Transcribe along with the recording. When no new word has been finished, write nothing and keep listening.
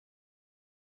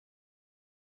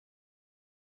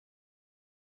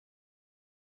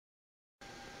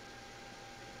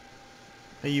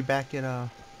Are you back at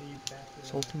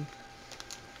Sultan?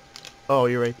 Oh,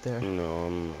 you're right there.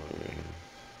 No,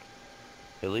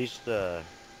 at least, uh,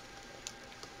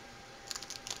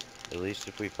 at least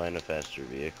if we find a faster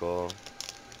vehicle,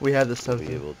 We have the we'll stuff be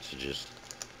to. able to just,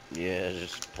 yeah,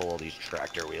 just pull all these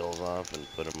tractor wheels off and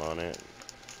put them on it.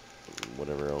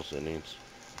 Whatever else it needs.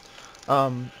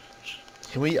 Um,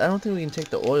 can we? I don't think we can take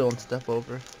the oil and stuff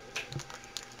over.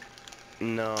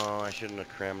 No, I shouldn't have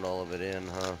crammed all of it in,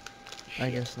 huh? I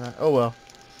Shit. guess not. Oh well.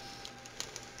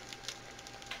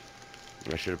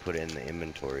 I should have put it in the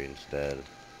inventory instead.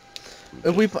 Just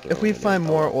If we throwing it in. find Oh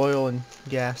more well. oil and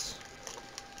gas.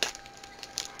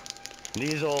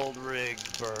 These old rigs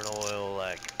burn oil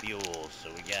like fuel, so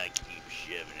we gotta keep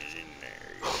shoving it in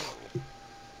there, you know.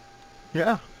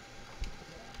 Yeah.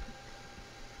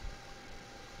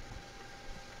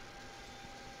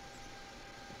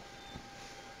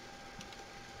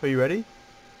 Are you ready?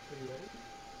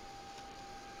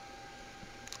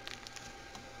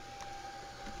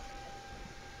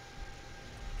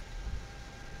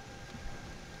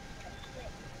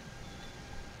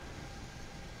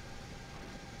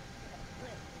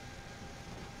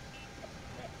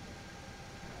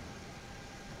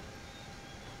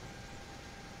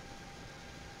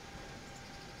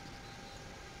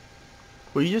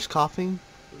 Were you just coughing?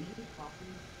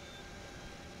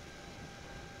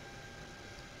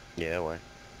 Yeah, why?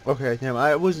 Okay, damn.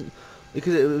 I wasn't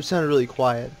because it sounded really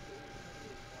quiet.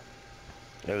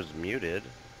 It was muted.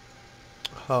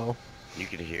 Oh. You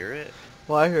could hear it?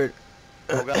 Well, I heard.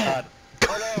 Oh god.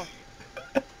 Oh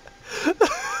no!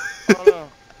 Oh no!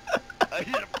 I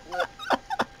did a flip.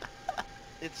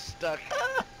 It's stuck.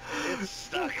 It's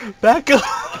stuck. Back up.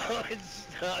 Oh, it's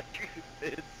stuck.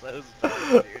 It's so stuck,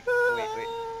 dude.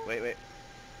 Wait, wait, wait, wait.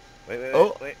 Wait, wait, wait,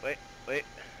 Oh. wait, wait, wait.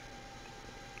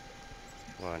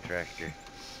 Come on, tractor.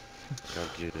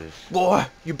 Don't do this. Boy,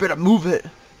 you better move it.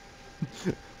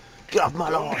 Get off my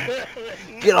lawn.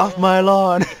 Get off No. my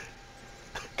lawn.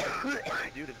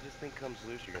 Dude, if this thing comes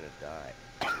loose, you're gonna die.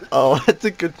 Oh, that's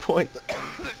a good point.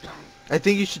 I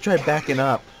think you should try backing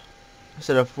up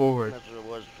instead of forward. That's what it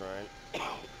was trying.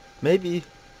 Maybe.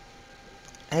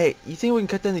 Hey, you think we can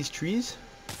cut down these trees?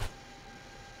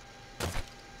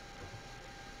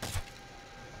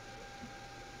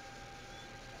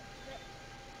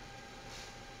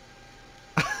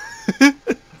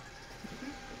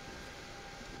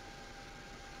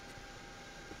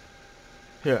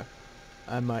 Here,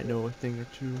 I might know a thing or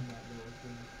two.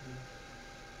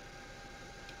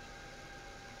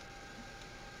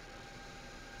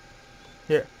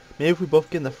 Here, maybe if we both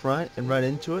get in the front and run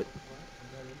into it,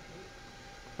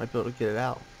 might be able to get it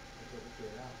out.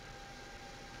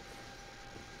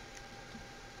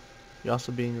 You're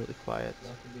also being really quiet.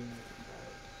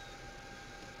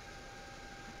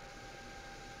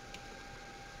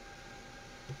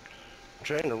 I'm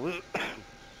trying to loot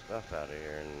stuff out of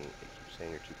here, and they keep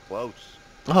saying you're too close.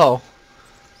 Oh.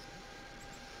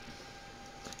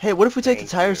 Hey, what if we take the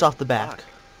Thank tires you. off the back? Fuck.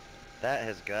 That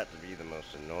has got to be the most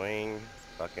annoying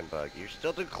fucking bug. You're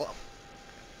still too close.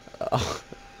 Oh.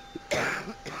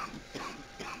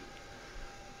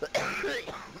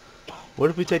 What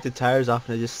if we take the tires off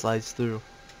and it just slides through?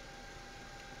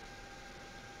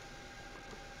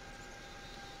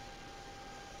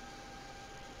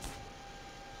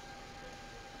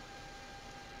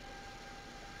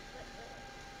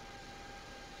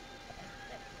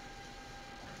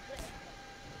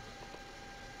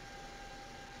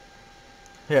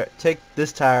 Here, take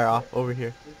this tire off over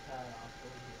here.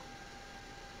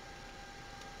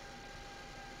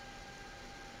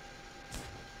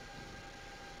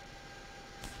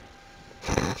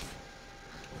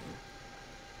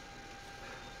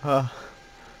 Uh,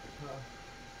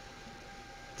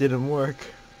 didn't work.